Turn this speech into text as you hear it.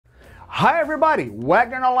Hi everybody,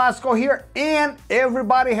 Wagner Nolasco here, and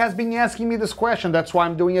everybody has been asking me this question. That's why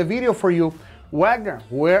I'm doing a video for you. Wagner,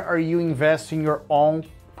 where are you investing your own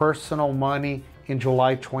personal money in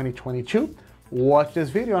July 2022? Watch this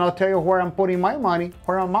video and I'll tell you where I'm putting my money,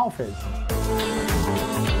 where my mouth is.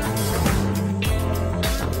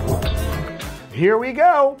 Here we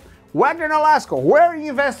go. Wagner Nolasco, where are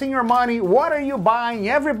you investing your money? What are you buying?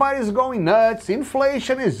 Everybody's going nuts.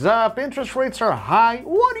 Inflation is up. Interest rates are high.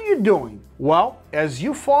 What are you doing? Well, as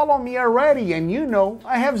you follow me already and you know,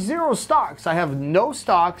 I have zero stocks. I have no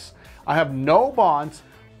stocks. I have no bonds.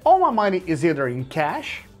 All my money is either in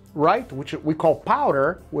cash, right, which we call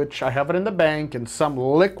powder, which I have it in the bank and some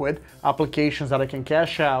liquid applications that I can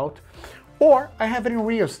cash out, or I have it in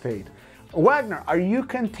real estate. Wagner, are you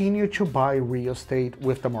continue to buy real estate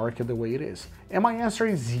with the market the way it is? And my answer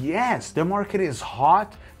is yes. The market is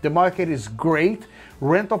hot. The market is great.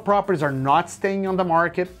 Rental properties are not staying on the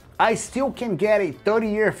market. I still can get a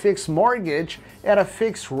 30-year fixed mortgage at a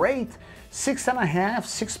fixed rate, 6.5,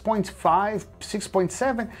 6.5,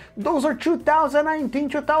 6.7. Those are 2019,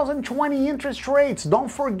 2020 interest rates. Don't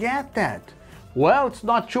forget that. Well, it's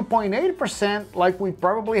not 2.8% like we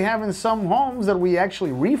probably have in some homes that we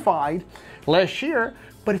actually refied last year,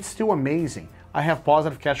 but it's still amazing. I have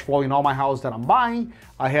positive cash flow in all my houses that I'm buying.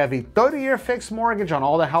 I have a 30-year fixed mortgage on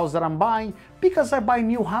all the houses that I'm buying. Because I buy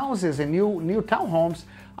new houses and new townhomes,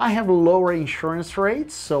 I have lower insurance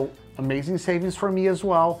rates, so amazing savings for me as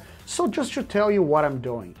well. So just to tell you what I'm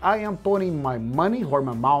doing, I am putting my money where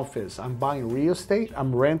my mouth is. I'm buying real estate,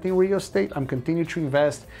 I'm renting real estate, I'm continuing to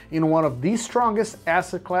invest in one of the strongest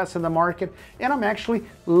asset class in the market, and I'm actually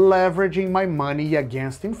leveraging my money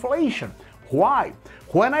against inflation. Why?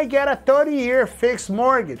 When I get a 30-year fixed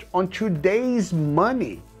mortgage on today's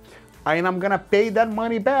money, and I'm gonna pay that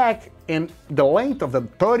money back in the length of the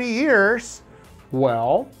 30 years,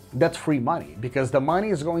 well, that's free money because the money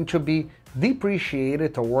is going to be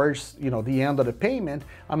depreciated towards the end of the payment.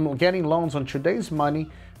 I'm getting loans on today's money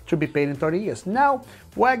to be paid in 30 years. Now,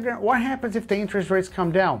 Wagner, what happens if the interest rates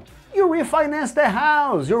come down? You refinance the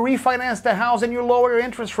house. You refinance the house and you lower your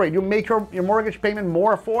interest rate. You make your mortgage payment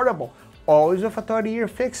more affordable. Always with a 30-year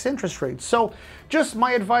fixed interest rate. So just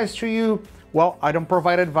my advice to you, well, I don't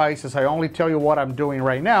provide advices. I only tell you what I'm doing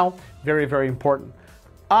right now. Very, very important.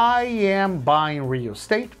 I am buying real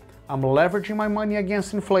estate. I'm leveraging my money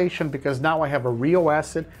against inflation because now I have a real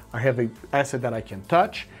asset. I have an asset that I can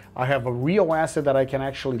touch. I have a real asset that I can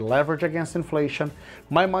actually leverage against inflation.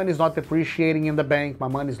 My money is not depreciating in the bank. My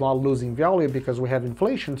money is not losing value because we have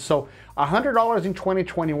inflation. So $100 in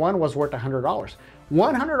 2021 was worth $100.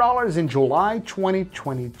 $100 in July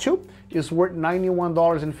 2022 is worth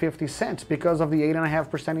 $91.50 because of the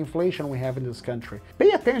 8.5% inflation we have in this country.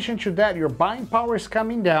 Pay attention to that. Your buying power is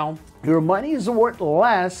coming down. Your money is worth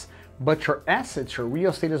less, but your assets, your real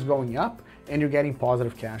estate is going up and you're getting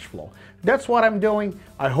positive cash flow. That's what I'm doing.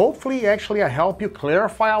 I help you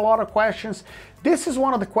clarify a lot of questions. This is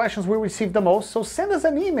one of the questions we receive the most, so send us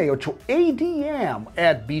an email to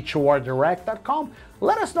adm@b2rdirect.com.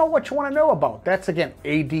 Let us know what you want to know about. That's again,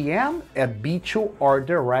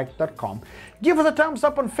 adm@b2rdirect.com. Give us a thumbs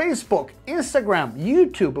up on Facebook, Instagram,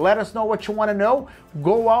 YouTube. Let us know what you want to know.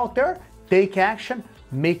 Go out there, take action,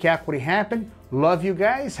 make equity happen. Love you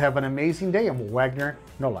guys. Have an amazing day. I'm Wagner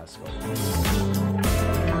Nolasco.